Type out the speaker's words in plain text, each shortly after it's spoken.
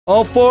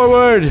All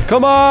forward.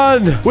 Come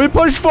on. We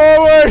push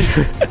forward.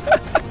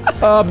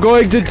 I'm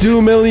going to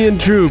 2 million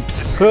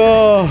troops.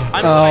 Oh,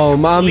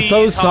 I'm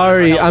so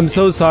sorry. I'm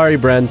so sorry,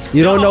 Brent.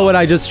 You don't know what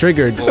I just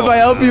triggered. If I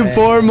help you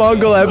form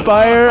Mongol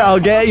Empire, I'll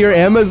get your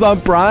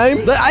Amazon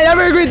Prime. I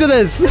never agreed to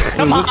this.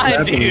 Come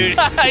on, dude.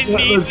 I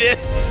need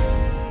this.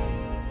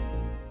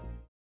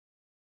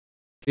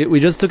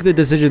 We just took the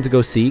decision to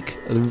go Sikh,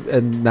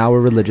 and now we're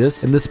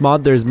religious. In this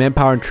mod, there's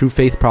manpower and true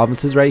faith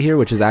provinces right here,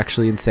 which is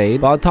actually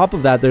insane. But on top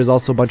of that, there's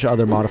also a bunch of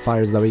other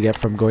modifiers that we get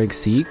from going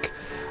Sikh.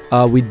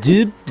 We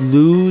did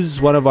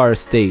lose one of our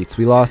estates.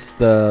 We lost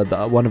the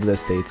one of the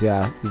estates.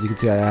 Yeah, as you can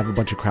see, I have a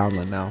bunch of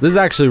crownland now. This is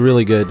actually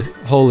really good.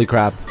 Holy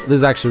crap. This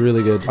is actually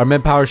really good. Our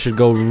manpower should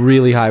go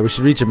really high. We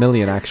should reach 1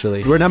 million,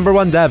 actually. We're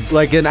 #1 dev,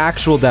 like an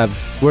actual dev.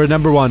 We're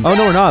 #1. Oh,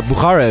 no, we're not.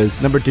 Bukhara is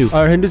 #2.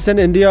 Our Hindustan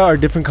and India are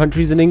different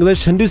countries in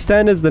English.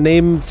 Hindustan is the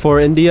name for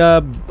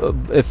India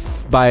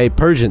by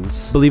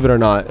Persians, believe it or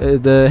not.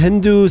 The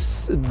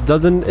Hindus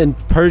doesn't, in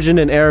Persian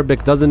and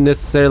Arabic, doesn't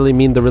necessarily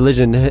mean the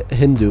religion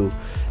Hindu.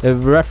 It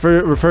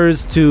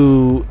refers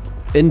to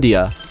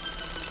India.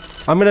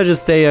 I'm gonna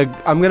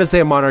say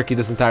a monarchy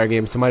this entire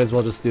game, so might as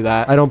well just do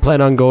that. I don't plan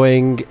on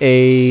going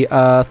a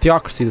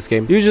theocracy this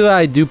game. Usually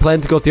I do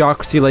plan to go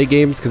theocracy late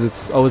games because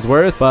it's always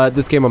worth, but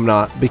this game I'm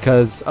not,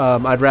 because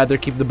I'd rather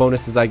keep the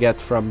bonuses I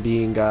get from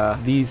being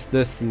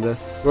this, and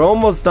this. We're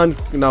almost done.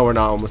 No, we're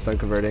not almost done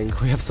converting.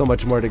 We have so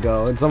much more to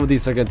go, and some of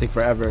these are gonna take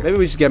forever. Maybe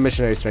we should get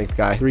missionary strength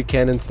guy. 3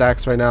 cannon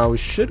stacks right now. We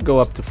should go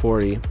up to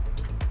 40.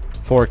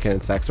 4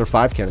 cannon stacks, or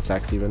 5 cannon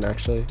stacks even,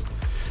 actually.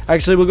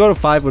 Actually, we'll go to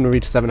 5 when we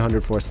reach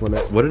 700 force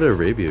limit. What did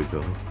Arabia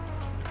go?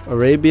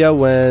 Arabia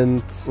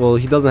went... Well,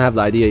 he doesn't have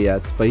the idea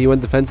yet, but he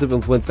went defensive,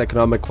 influence,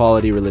 economic,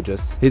 quality,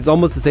 religious. He's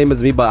almost the same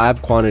as me, but I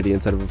have quantity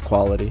instead of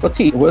quality.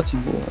 What's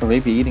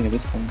Arabia eating at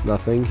this point?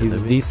 Nothing.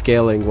 He's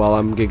descaling while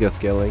I'm giga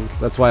scaling.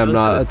 That's why I'm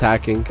not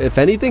attacking. If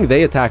anything,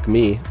 they attack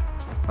me.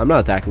 I'm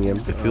not attacking him.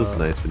 It feels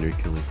nice when you're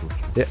killing culture.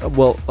 Yeah,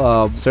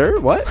 well, sir,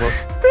 what?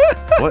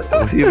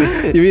 What do you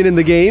mean? You mean in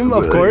the game,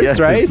 of course, yes,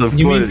 right?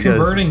 You mean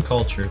converting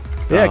culture.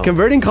 Yeah,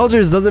 converting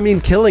cultures doesn't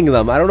mean killing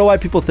them. I don't know why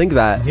people think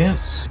that.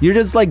 Yes. You're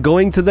just like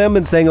going to them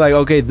and saying like,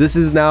 okay, this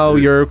is now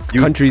your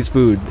country's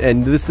food,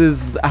 and this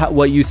is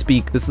what you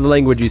speak. This is the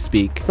language you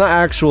speak. It's not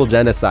actual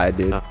genocide,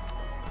 dude.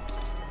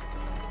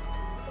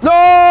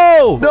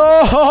 No!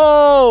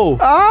 No!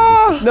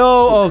 Ah!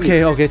 No!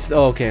 Okay.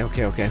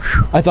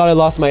 I thought I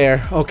lost my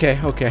air. Okay.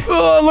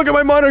 Oh, look at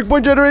my monarch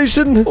point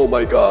generation. Oh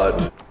my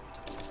god.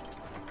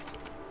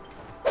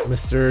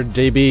 Mr.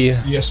 JB.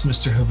 Yes,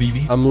 Mr.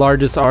 Habibi. I'm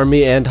largest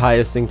army and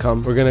highest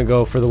income. We're gonna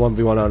go for the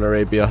 1v1 on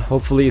Arabia.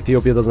 Hopefully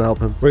Ethiopia doesn't help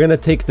him. We're gonna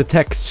take the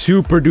tech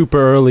super duper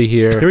early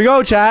here. Here we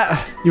go,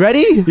 chat. You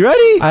ready? You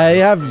ready? I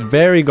have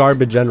very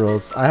garbage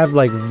generals. I have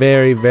like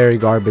very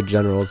garbage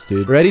generals,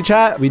 dude. Ready,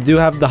 chat? We do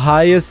have the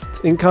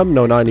highest income.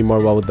 No, not anymore.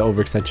 Well, with the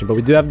overextension, but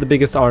we do have the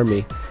biggest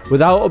army.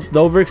 Without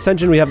the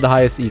overextension, we have the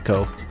highest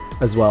eco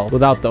as well,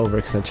 without the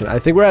overextension. I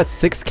think we're at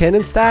 6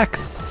 cannon stacks.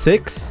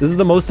 6? This is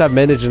the most I've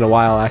managed in a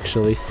while,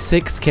 actually.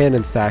 6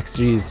 cannon stacks.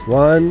 Jeez.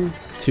 1,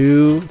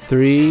 2,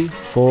 3,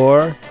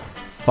 4,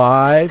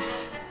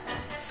 5,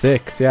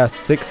 6. Yeah,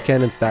 6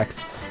 cannon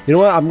stacks. You know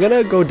what? I'm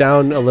gonna go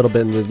down a little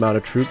bit in the amount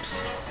of troops.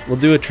 We'll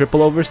do a triple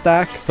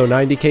overstack. So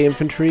 90k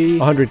infantry,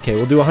 100k.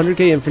 We'll do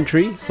 100k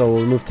infantry. So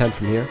we'll remove 10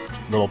 from here.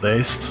 Little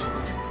based.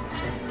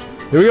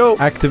 Here we go.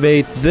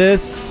 Activate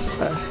this.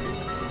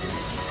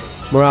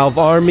 Morale of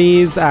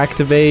armies,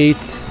 activate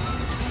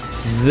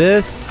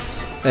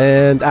this,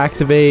 and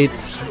activate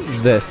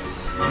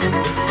this.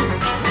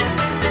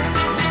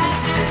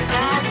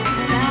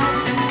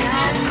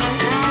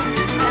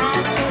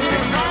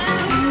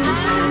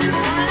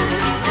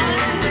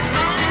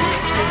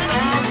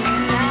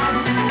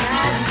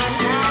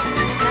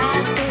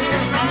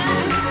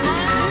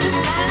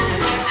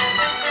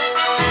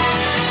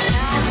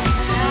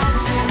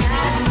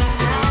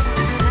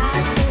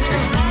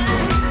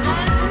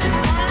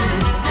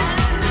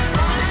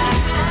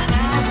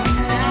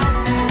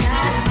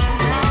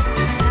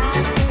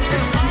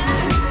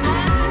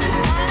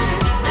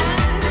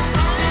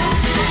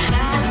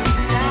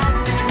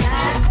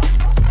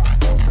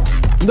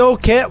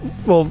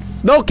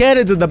 No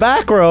cannons in the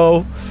back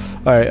row.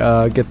 All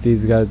right, get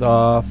these guys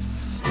off.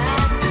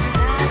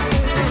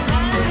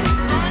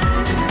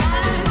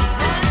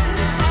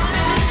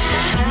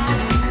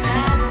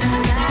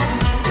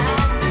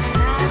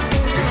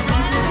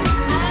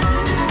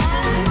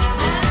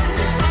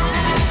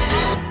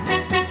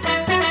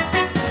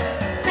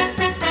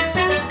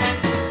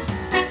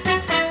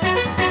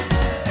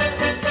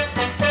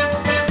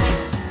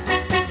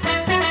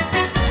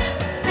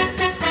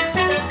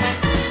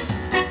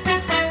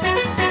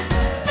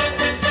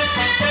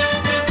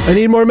 I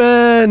need more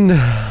men.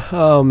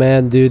 Oh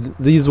man, dude,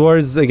 these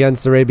wars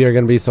against Arabia are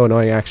gonna be so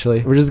annoying.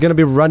 Actually, we're just gonna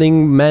be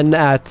running men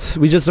at.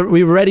 We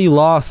already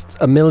lost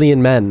 1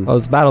 million men. Oh,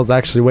 this battle's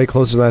actually way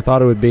closer than I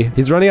thought it would be.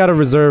 He's running out of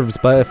reserves,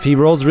 but if he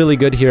rolls really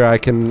good here, I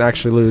can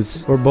actually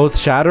lose. We're both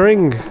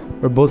shattering.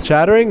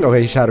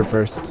 Okay, he shattered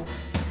first.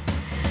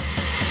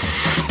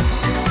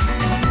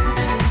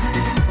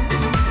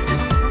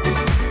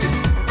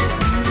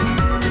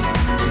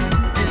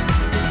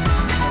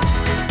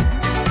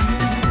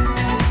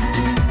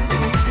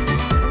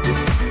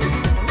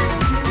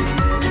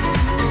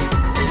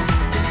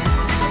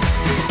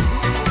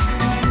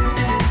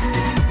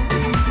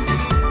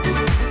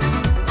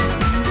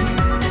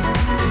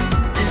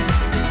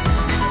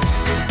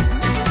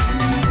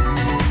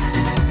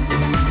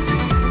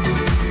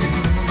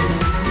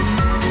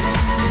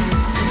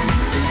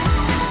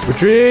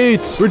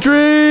 Retreat!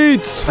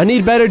 Retreat! I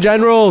need better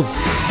generals.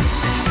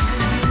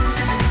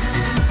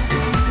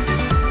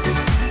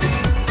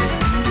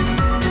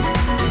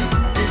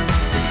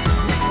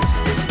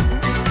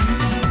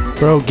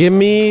 Bro, give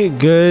me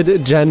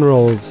good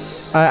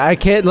generals. I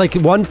can't, like,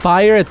 1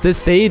 fire at this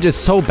stage is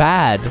so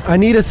bad. I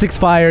need a 6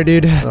 fire,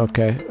 dude.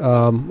 Okay,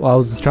 well, I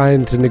was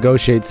trying to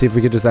negotiate, see if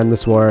we could just end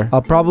this war.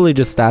 I'll probably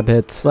just stab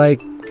hit.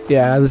 Like,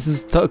 yeah, this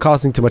is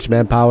costing too much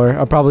manpower.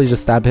 I'll probably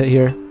just stab hit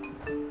here.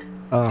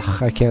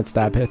 Ugh, I can't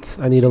stab hit.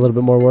 I need a little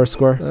bit more war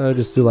score.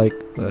 Just do like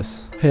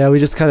this. Yeah, we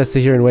just kind of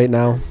sit here and wait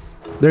now.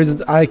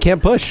 I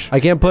can't push. I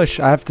can't push.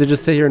 I have to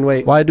just sit here and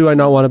wait. Why do I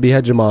not want to be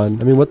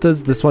hegemon? I mean, what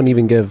does this one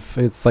even give?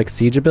 It's like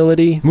siege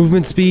ability,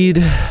 movement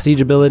speed,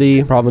 siege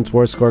ability, province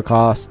war score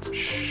cost.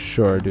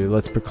 Sure, dude.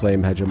 Let's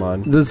proclaim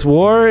hegemon. This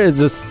war is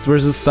just, we're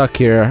just stuck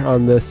here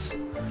on this.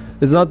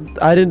 It's not,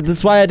 this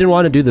is why I didn't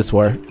want to do this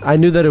war. I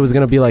knew that it was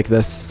going to be like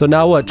this. So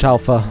now what,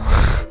 Chalfa?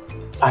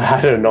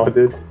 I don't know,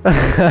 dude.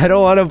 I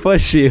don't want to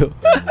push you.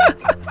 I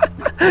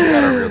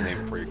got a real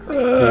name for you, Chris.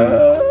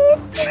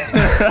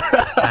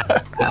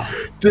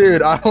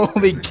 Dude, I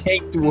only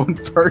ganked 1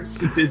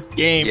 person this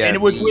game, Yeah, and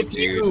it was me, with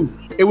dude. you.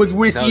 It was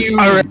with you.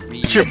 I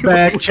got your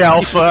back,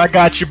 Chalfa. I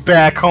got your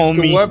back, The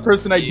homie. 1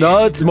 person I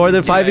No, it's more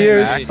than 5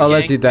 years. back.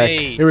 Unless you die. Gank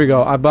me. Here we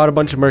go. I bought a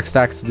bunch of merc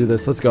stacks to do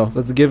this. Let's go.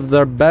 Let's give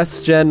their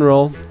best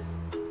general.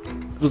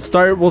 We'll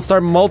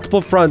start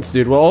multiple fronts,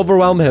 dude. We'll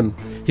overwhelm him.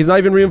 He's not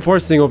even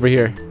reinforcing over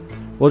here.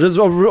 We'll just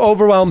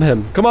overwhelm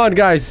him. Come on,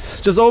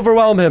 guys. Just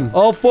overwhelm him.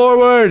 All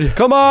forward.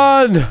 Come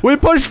on. We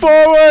push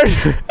forward.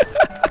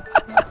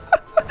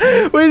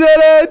 We did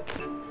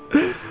it.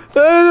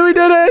 We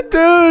did it,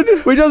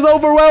 dude. We just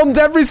overwhelmed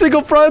every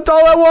single front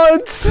all at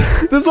once.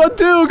 This one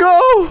too.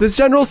 Go. This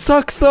general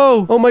sucks,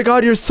 though. Oh my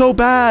god, you're so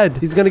bad.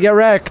 He's gonna get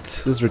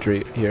wrecked. This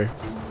retreat here.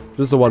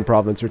 Just a 1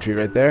 province retreat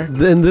right there.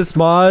 In this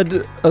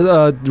mod,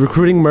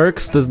 recruiting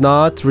mercs does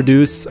not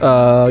reduce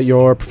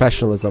your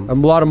professionalism. A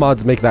lot of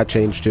mods make that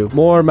change too.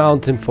 More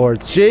mountain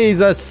forts.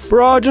 Jesus!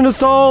 Barrage and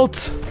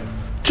assault!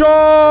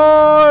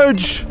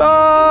 Charge!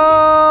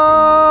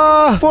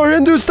 Ah! For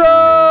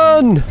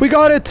Hindustan! We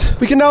got it!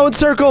 We can now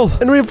encircle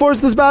and reinforce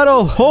this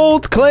battle.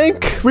 Hold,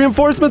 Clank!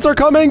 Reinforcements are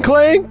coming,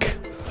 Clank!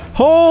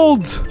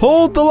 Hold!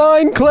 Hold the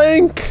line,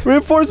 Clank!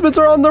 Reinforcements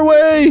are on their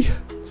way!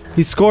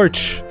 He's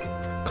Scorch.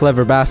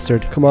 Clever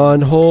bastard. Come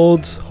on,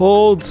 hold,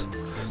 hold.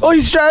 Oh,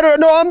 he's shattering.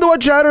 No, I'm the one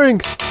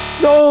shattering.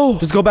 No.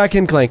 Just go back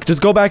in, Clank.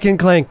 Just go back in,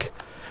 Clank.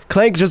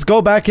 Clank, just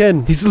go back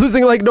in. He's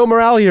losing like no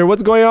morale here.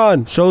 What's going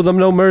on? Show them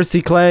no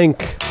mercy,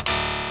 Clank.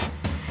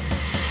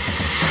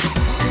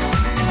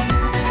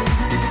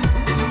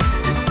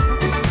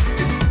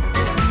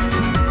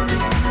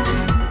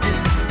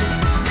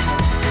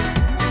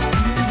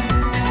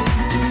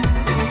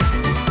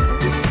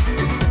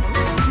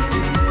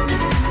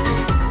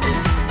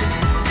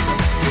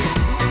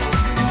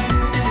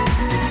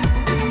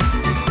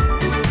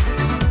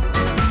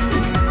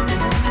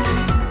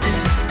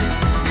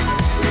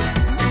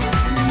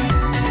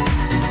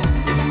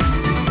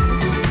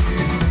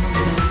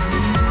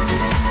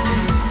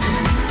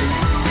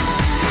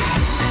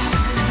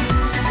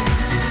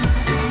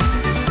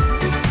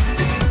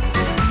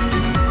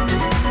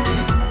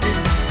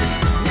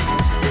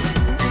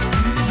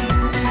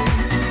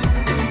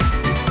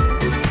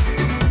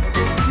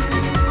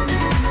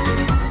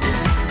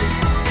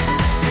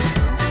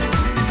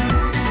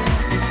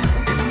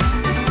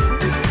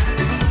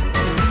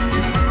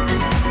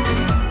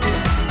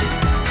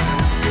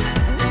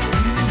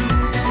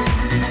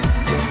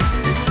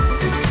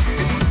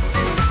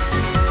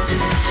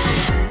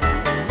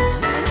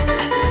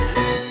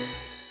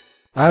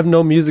 I have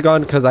no music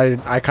on because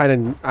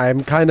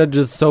I'm kind of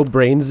just so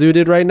brain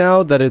zooted right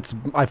now that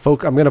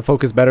I'm gonna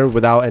focus better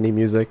without any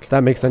music. If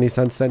that makes any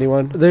sense to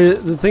anyone? The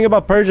thing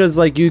about Persia is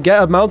like you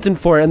get a mountain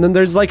fort and then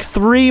there's like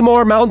 3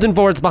 more mountain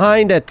forts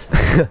behind it.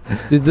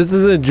 Dude, this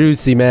isn't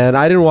juicy, man.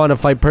 I didn't want to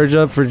fight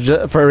Persia for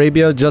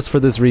Arabia just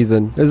for this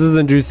reason. This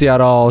isn't juicy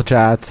at all,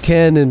 chat.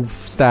 Cannon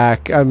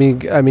stack. I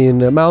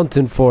mean,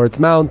 mountain forts,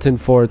 mountain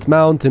forts,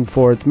 mountain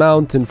forts,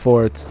 mountain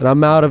forts, and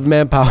I'm out of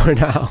manpower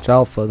now.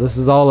 Chalfa, this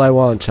is all I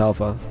want,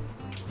 Chalfa.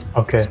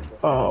 Okay.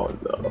 Oh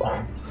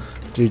no.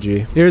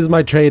 GG. Here's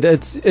my trade.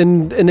 It's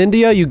in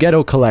India, you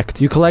ghetto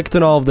collect. You collect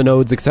in all of the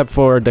nodes except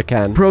for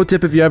Deccan. Pro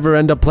tip if you ever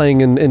end up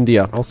playing in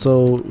India.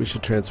 Also, we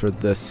should transfer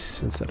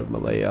this instead of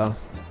Malaya.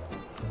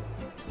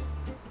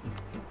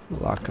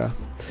 Malacca.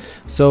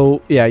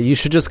 So, yeah, you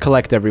should just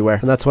collect everywhere.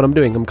 And that's what I'm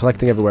doing. I'm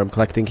collecting everywhere. I'm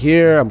collecting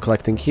here, I'm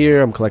collecting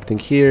here, I'm collecting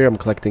here, I'm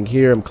collecting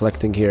here, I'm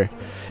collecting here.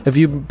 If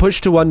you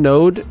push to one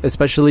node,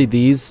 especially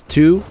these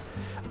two,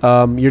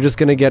 you're just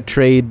gonna get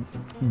trade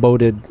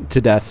boated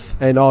to death.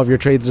 And all of your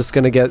trades just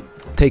gonna get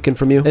taken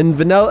from you. And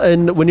vanilla,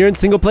 and when you're in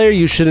single player,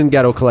 you shouldn't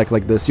ghetto collect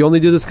like this. You only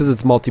do this because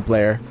it's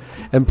multiplayer.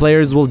 and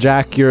players will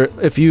jack your...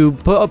 If you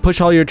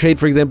push all your trade,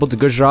 for example, to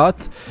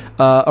Gujarat,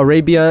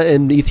 Arabia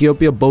and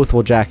Ethiopia both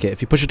will jack it.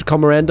 If you push it to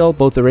Comorandal,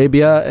 both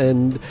Arabia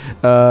and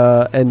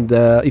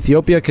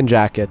Ethiopia can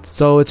jack it.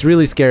 So it's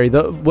really scary.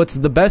 What's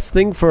the best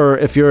thing for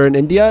if you're in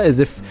India is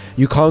if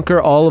you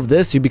conquer all of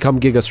this, you become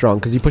giga strong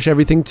because you push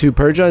everything to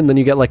Persia and then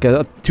you get like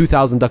a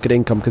 2,000 ducat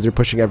income because you're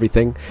pushing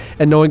everything,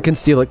 and no one can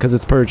steal it because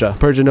it's Persia.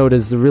 Persia node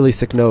is a really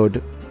sick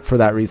node for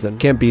that reason.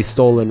 Can't be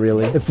stolen,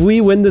 really. If we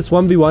win this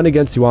 1v1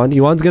 against Yuan,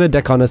 Yuan's gonna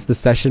deck on us this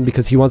session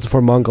because he wants to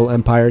form Mongol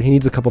Empire. He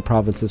needs a couple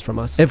provinces from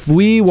us. If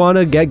we want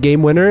to get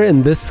game winner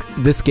in this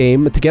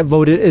game, to get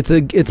voted,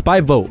 it's by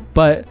vote,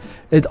 but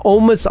it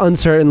almost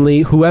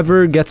uncertainly,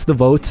 whoever gets the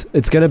vote,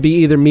 it's gonna be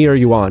either me or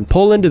Yuan.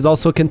 Poland is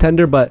also a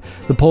contender, but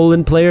the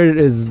Poland player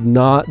is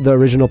not the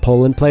original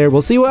Poland player.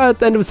 We'll see what at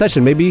the end of the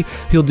session. Maybe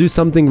he'll do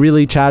something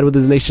really Chad with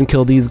his nation,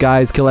 kill these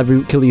guys,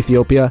 kill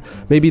Ethiopia.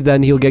 Maybe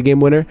then he'll get game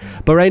winner.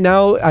 But right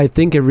now, I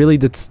think it really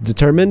is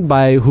determined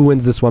by who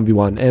wins this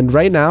 1v1. And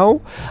right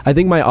now, I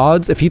think my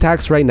odds, if he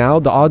attacks right now,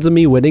 the odds of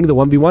me winning the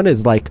 1v1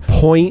 is like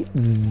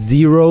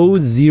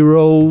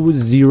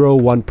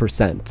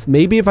 0.0001%.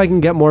 Maybe if I can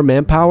get more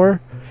manpower.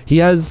 He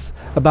has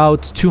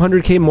about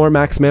 200k more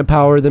max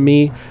manpower than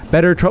me,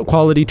 better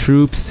quality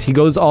troops. He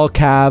goes all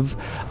cav.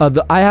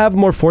 I have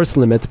more force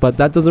limit, but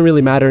that doesn't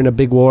really matter in a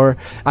big war.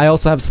 I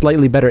also have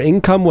slightly better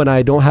income when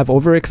I don't have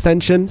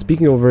overextension.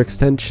 Speaking of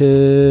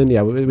overextension,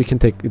 yeah, we can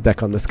take a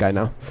deck on this guy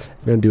now.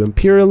 We're gonna do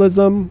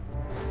imperialism.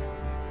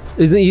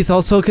 Isn't ETH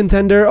also a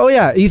contender? Oh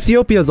yeah,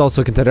 Ethiopia is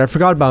also a contender. I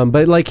forgot about him,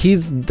 but like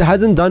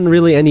hasn't done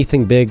really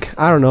anything big.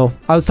 I don't know.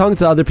 I was talking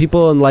to other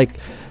people and like,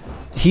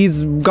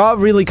 he's got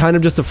really kind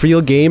of just a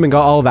free game and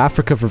got all of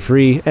Africa for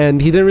free,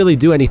 and he didn't really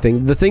do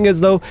anything. The thing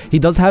is though, he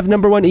does have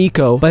 #1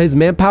 eco, but his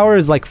manpower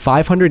is like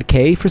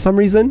 500k for some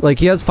reason. Like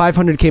he has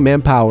 500k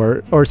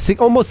manpower, or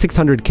almost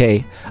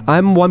 600k.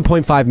 I'm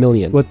 1.5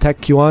 million. What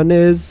tech Yuan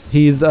is?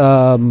 He's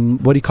what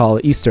do you call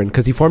it? Eastern,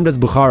 because he formed as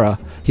Bukhara.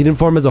 He didn't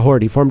form as a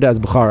horde, he formed as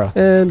Bukhara.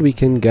 And we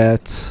can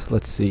get,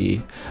 let's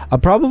see, I'll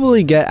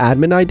probably get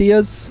admin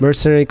ideas,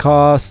 mercenary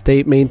cost,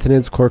 state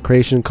maintenance, core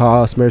creation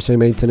cost, mercenary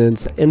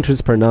maintenance,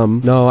 interest per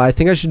num. No, I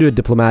think I should do a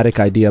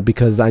diplomatic idea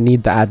because I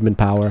need the admin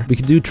power. We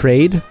can do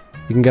trade.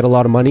 We can get a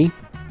lot of money.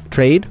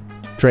 Trade?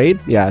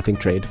 Yeah, I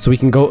think trade. So we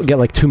can go get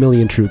like 2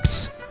 million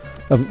troops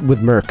with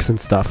mercs and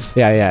stuff.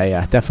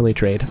 Yeah. Definitely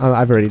trade.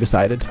 I've already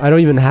decided. I don't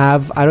even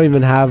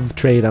have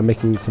trade. I'm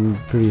making some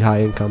pretty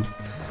high income.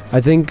 I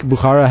think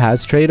Bukhara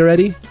has trade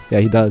already. Yeah,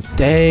 he does.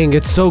 Dang,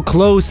 it's so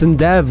close in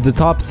dev, the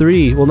top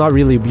 3. Well, not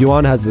really.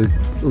 Yuan has a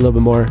little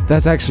bit more.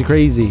 That's actually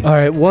crazy. All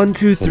right, 1,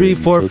 2, 3,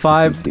 4,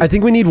 5. I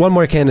think we need 1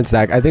 more cannon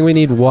stack. I think we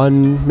need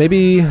 1,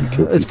 maybe...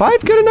 Is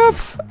 5 good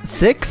enough?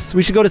 6?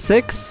 We should go to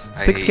 6?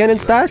 6 cannon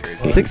stacks?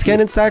 6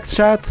 cannon stacks,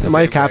 chat? Am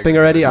I capping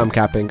already? I'm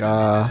capping.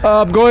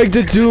 I'm going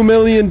to 2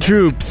 million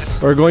troops.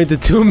 We're going to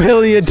 2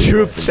 million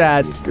troops,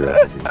 chat.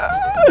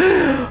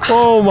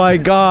 Oh my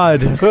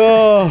god.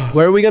 Oh.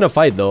 Where are we gonna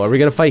fight though? Are we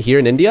gonna fight here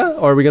in India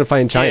or are we gonna fight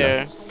in China?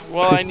 Yeah.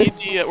 Well, I need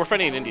the. We're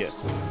fighting in India.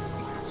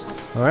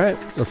 Alright,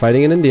 we're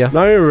fighting in India.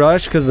 Not in a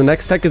rush because the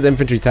next tech is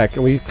infantry tech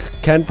and we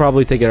can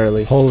probably take it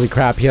early. Holy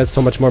crap, he has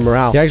so much more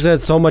morale. He actually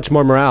has so much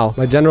more morale.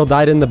 My general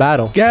died in the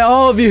battle. Get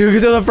all of you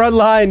to the front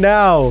line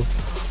now.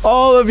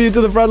 All of you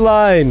to the front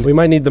line. We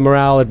might need the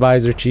morale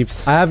advisor,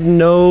 chiefs. I have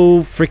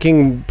no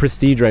freaking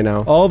prestige right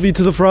now. All of you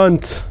to the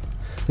front.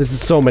 This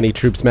is so many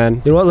troops,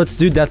 man. You know what? Let's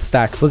do death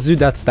stacks. Let's do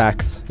death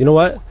stacks. You know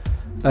what?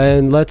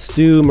 And let's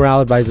do morale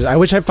advisors. I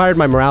wish I fired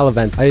my morale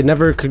event. I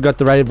never could get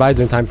the right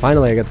advisor in time.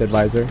 Finally, I got the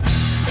advisor.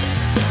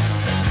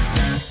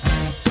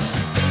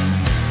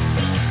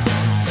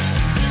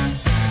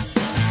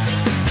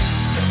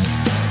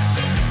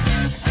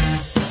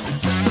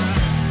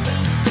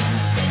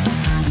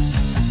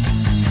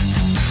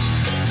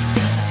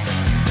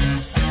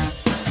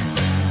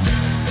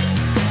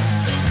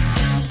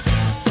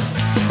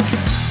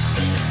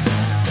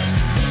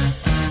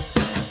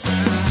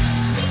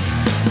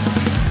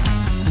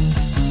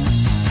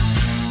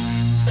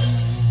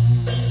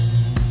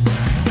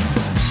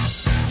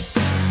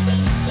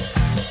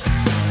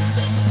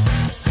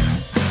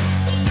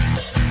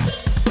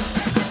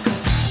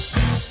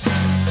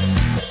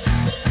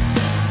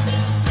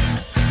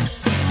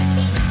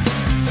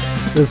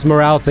 This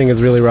morale thing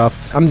is really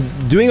rough. I'm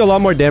doing a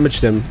lot more damage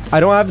to him. I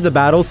don't have the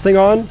battles thing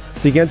on,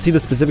 so you can't see the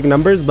specific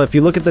numbers, but if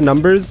you look at the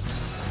numbers,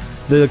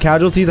 the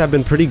casualties have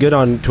been pretty good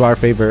to our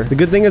favor. The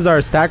good thing is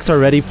our stacks are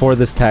ready for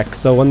this tech,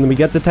 so when we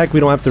get the tech, we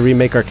don't have to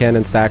remake our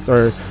cannon stacks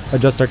or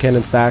adjust our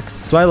cannon stacks.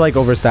 So I like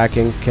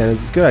overstacking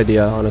cannons. It's a good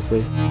idea,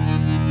 honestly.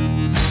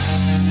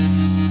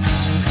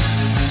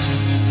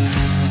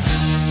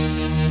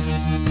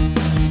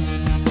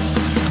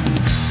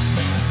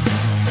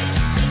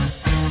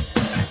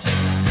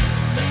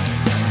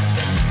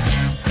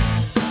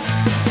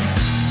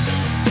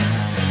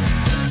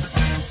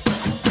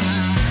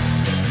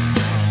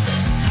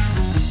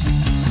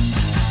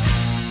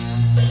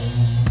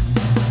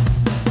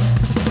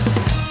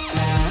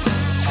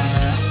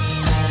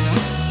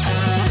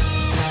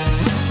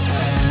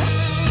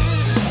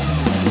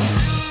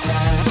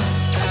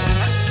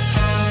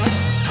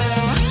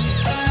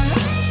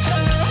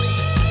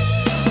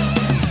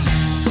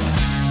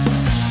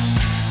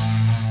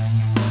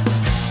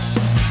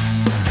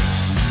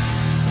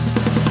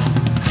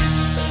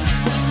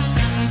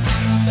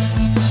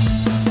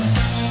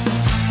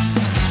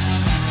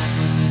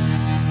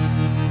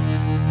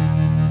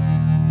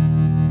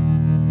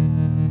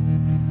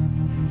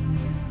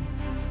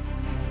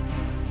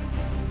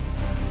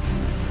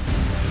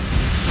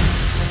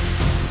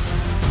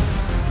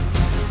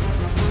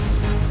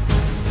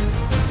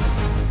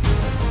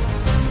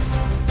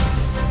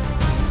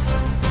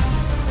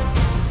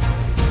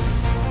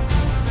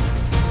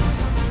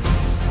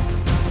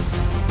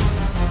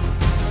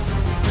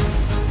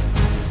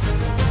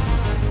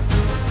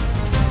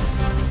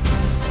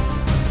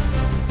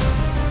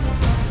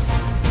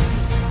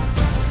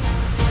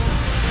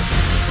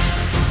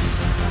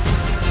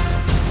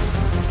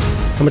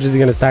 How much is he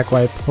gonna stack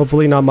wipe?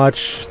 Hopefully not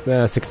much.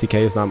 60k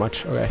is not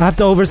much. Okay. I have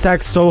to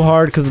overstack so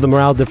hard because of the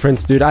morale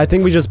difference, dude. I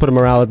think we just put a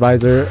morale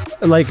advisor.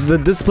 Like, the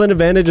discipline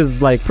advantage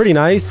is, like, pretty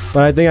nice,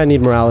 but I think I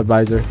need morale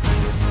advisor.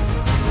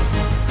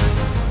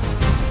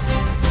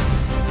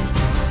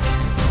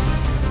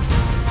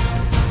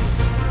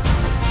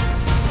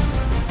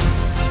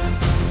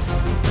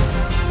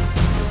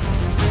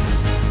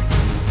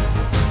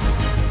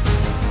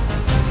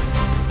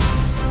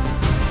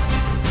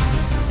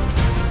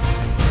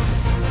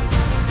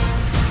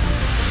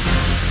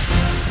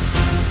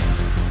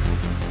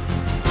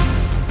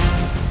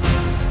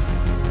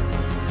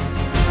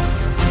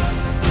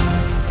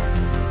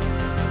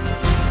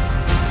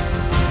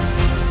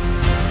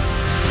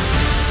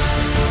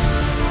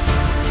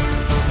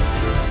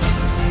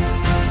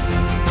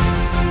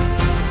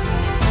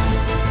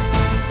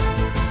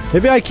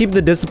 Maybe I keep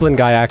the discipline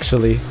guy,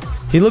 actually.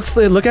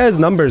 Look at his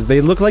numbers.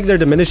 They look like they're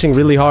diminishing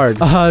really hard.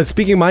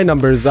 Speaking my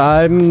numbers,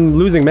 I'm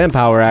losing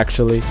manpower,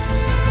 actually.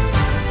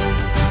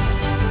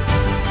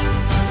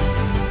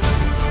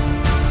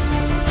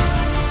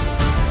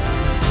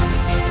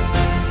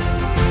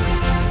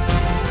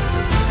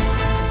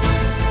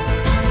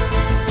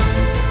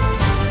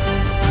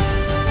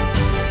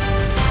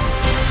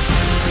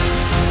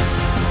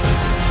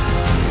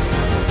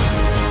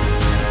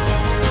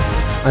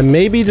 I'm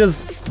maybe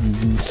just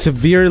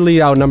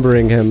severely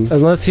outnumbering him,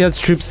 unless he has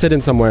troops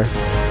sitting somewhere.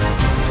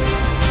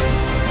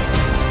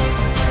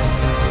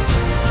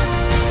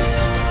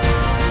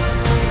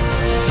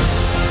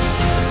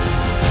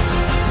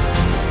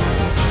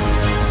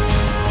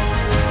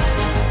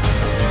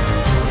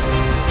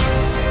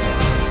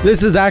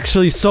 This is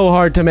actually so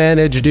hard to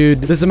manage, dude.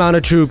 This amount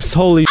of troops.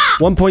 Holy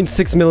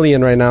 1.6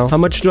 million right now. How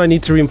much do I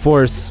need to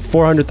reinforce?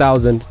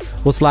 400,000.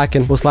 We'll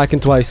slacken. We'll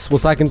slacken twice. We'll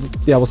slacken.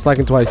 Yeah, we'll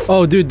slacken twice.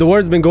 Oh, dude, the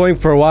war's been going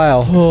for a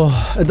while.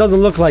 Oh, it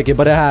doesn't look like it,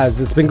 but it has.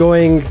 It's been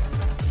going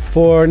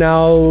for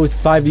now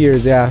 5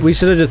 years. Yeah, we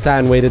should have just sat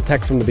and waited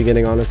tech from the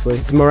beginning, honestly.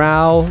 It's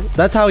morale.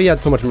 That's how he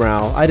had so much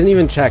morale. I didn't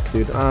even check,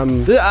 dude.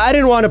 I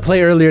didn't want to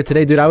play earlier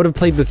today, dude. I would have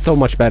played this so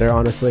much better,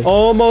 honestly.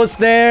 Almost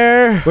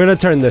there. We're gonna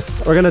turn this.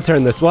 We're gonna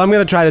turn this. Well, I'm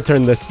gonna try to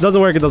turn this.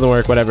 Doesn't work, it doesn't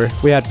work. Whatever.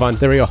 We had fun.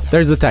 There we go.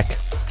 There's the tech.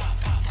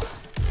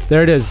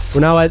 There it is.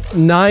 We're now at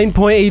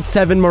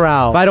 9.87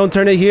 morale. If I don't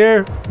turn it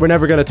here, we're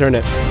never gonna turn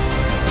it.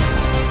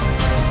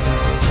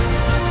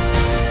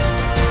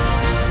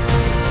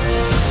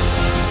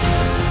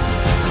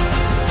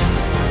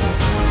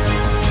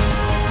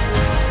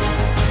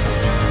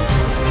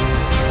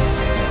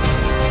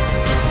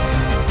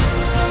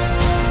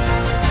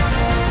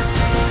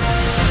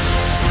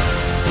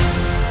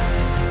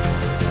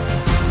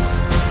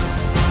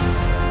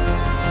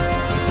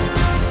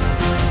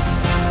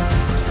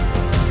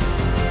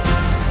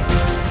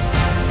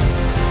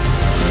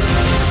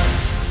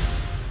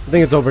 I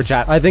think it's over,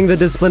 chat. I think the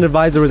discipline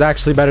advisor was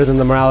actually better than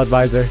the morale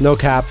advisor. No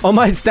cap. Oh,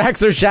 my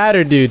stacks are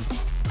shattered, dude.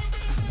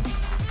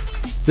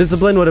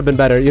 Discipline would have been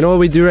better. You know what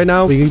we do right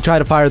now? We can try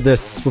to fire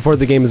this before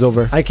the game is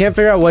over. I can't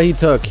figure out what he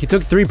took. He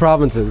took 3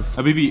 provinces.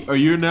 Habibi, are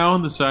you now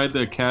on the side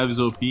that Cav is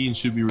OP and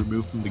should be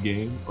removed from the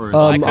game? Or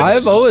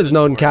I've always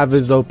known Cav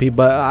is OP,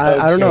 but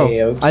I don't know.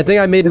 Okay. I think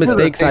I made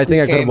mistakes. I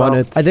think I could have won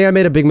it. I think I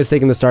made a big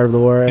mistake in the start of the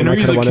war, and I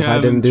could have won if I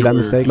didn't do that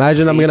mistake.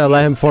 Imagine I'm gonna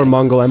let him form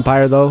Mongol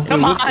Empire, though.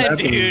 Come on,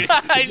 dude.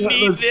 I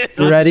need this.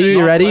 You ready?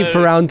 You ready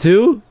for round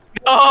 2?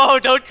 Oh,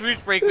 don't truce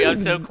break me. I'm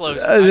so close.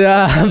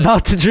 Yeah, I'm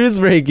about to truce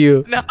break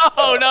you. No.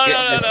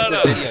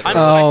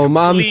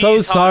 I'm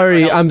so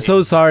sorry. I'm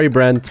so sorry,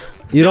 Brent.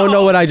 You don't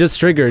know what I just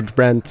triggered,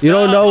 Brent. You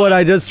don't know what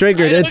I just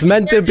triggered. It's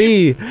meant to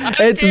be.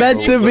 It's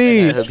meant to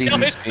be.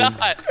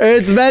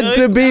 It's meant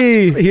to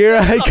be. Here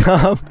I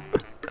come.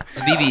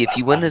 Habibi, if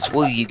you win this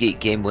war, you get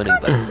game winning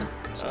weapons.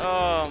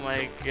 Oh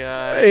my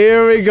god.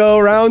 Here we go.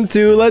 Round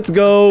 2. Let's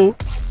go.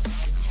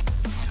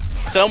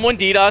 Someone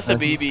DDoS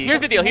Habibi.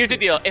 Here's the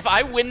deal. If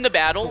I win the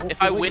battle,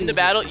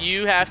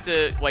 you have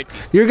to white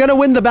piece. You're gonna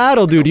win the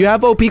battle, dude. You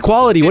have OP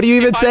quality. What are you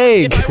even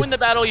saying? If I win the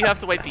battle, you have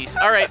to white piece.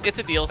 All right, it's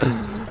a deal.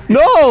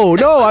 No,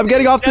 I'm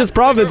getting off this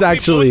province,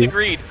 actually.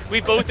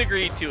 We both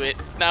agreed to it.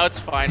 Now it's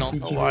final.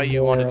 Oh, why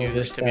you want to do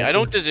this to me? I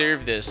don't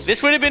deserve this.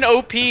 This would have been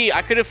OP.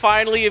 I could have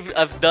finally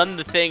have done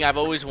the thing I've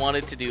always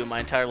wanted to do in my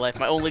entire life.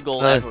 My only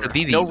goal ever.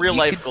 Habibi, no real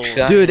life goals.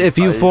 Dude, if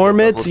you form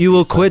it, you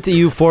will quit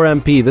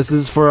EU4 MP. This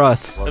is for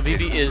us.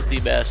 Habibi is the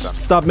best.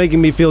 Stop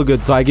making me feel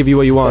good, so I give you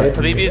what you want.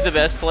 Habibi is the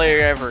best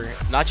player ever.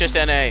 Not just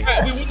NA.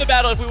 If we win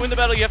the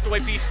battle, you have to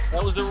white piece.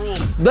 That was the rule.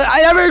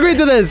 I never agreed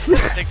to this.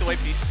 Take the white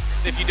piece.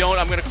 If you don't,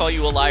 I'm gonna call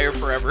you a liar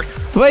forever.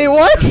 Wait,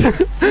 what?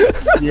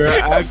 Your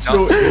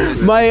actual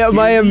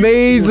my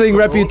amazing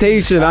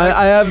reputation.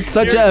 I have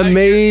such an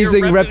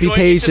amazing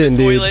reputation,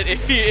 dude.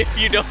 If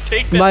you don't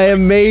take that. My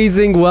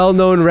amazing,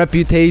 well-known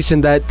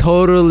reputation that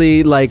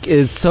totally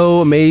is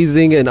so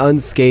amazing and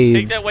unscathed.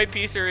 Take that white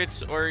piece,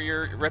 or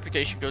your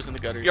reputation goes in the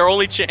gutter. Your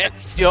only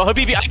chance. Yo,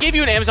 Habibi, I gave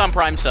you an Amazon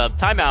Prime sub.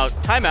 Time out.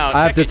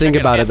 I have to think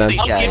about it then.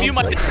 I'll give you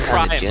my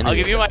Prime.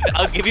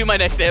 I'll give you my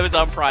next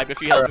Amazon Prime if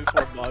you help me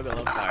form Mongol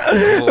Empire.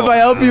 If I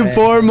help you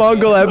form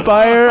Mongol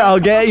Empire, I'll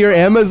get your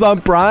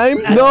Amazon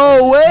Prime?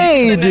 No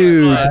way,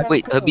 dude.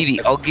 Wait, Habibi,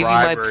 I'll give you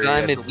my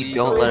prime if you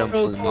don't let him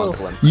flume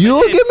Mongol Empire.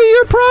 You'll give me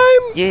your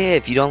Prime? Yeah,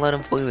 if you don't let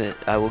him flume it,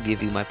 I will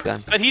give you my prime.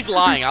 But he's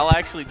lying. I'll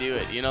actually do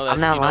it. You know that. I'm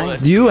not lying.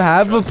 Do you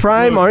have a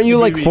Prime? Aren't you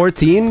like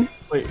 14?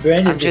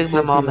 I'm sure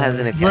my mom has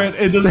an account.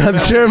 I'm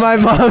sure my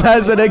mom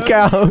has an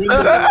account.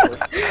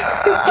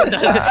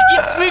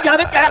 Yes, we got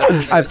it back.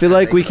 I feel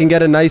like we can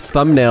get a nice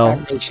thumbnail.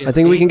 I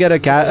think we can get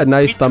a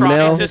nice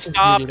thumbnail. We tried to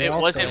stop. It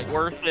wasn't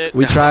worth it.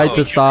 We tried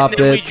to stop And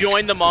then we it.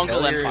 joined the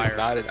Mongol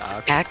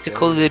Empire.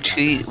 Tactical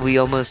retreat, we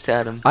almost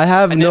had him.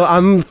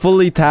 I'm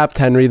fully tapped,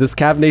 Henry. This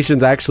Cav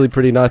Nation's actually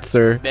pretty nuts,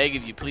 sir. Beg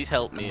of you, please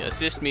help me.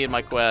 Assist me in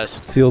my quest.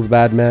 Feels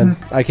bad, man.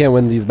 I can't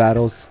win these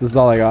battles. This is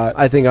all I got.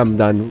 I think I'm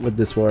done with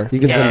this war. You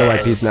can send the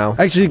white piece now.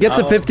 Actually, get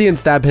the 50 and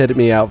stab hit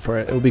me out for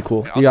it. It would be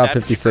cool. You got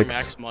 56.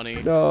 Max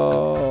money.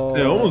 No.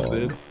 It almost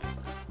did.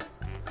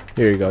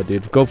 Here you go,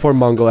 dude. Go for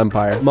Mongol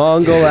Empire.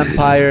 Mongol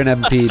Empire and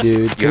MP,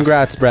 dude.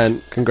 Congrats,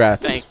 Brent.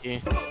 Congrats. Thank you.